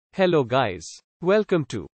Hello guys. Welcome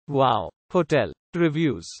to Wow Hotel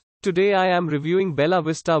Reviews. Today I am reviewing Bella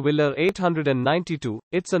Vista Villa 892.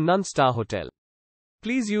 It's a non-star hotel.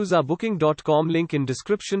 Please use our booking.com link in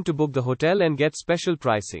description to book the hotel and get special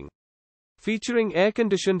pricing. Featuring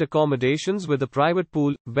air-conditioned accommodations with a private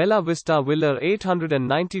pool, Bella Vista Villa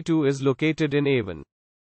 892 is located in Avon.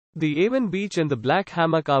 The Avon Beach and the Black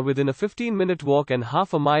Hammock are within a 15-minute walk and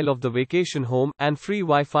half a mile of the vacation home, and free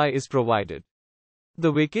Wi-Fi is provided.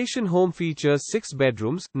 The vacation home features 6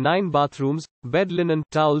 bedrooms, 9 bathrooms, bed linen,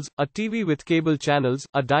 towels, a TV with cable channels,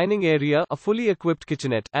 a dining area, a fully equipped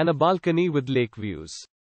kitchenette, and a balcony with lake views.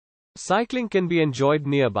 Cycling can be enjoyed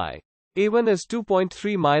nearby. Avon is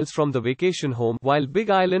 2.3 miles from the vacation home, while Big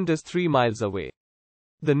Island is 3 miles away.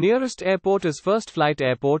 The nearest airport is First Flight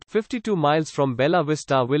Airport, 52 miles from Bella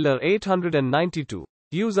Vista Villa 892.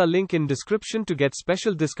 Use our link in description to get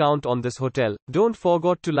special discount on this hotel. Don't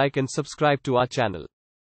forget to like and subscribe to our channel.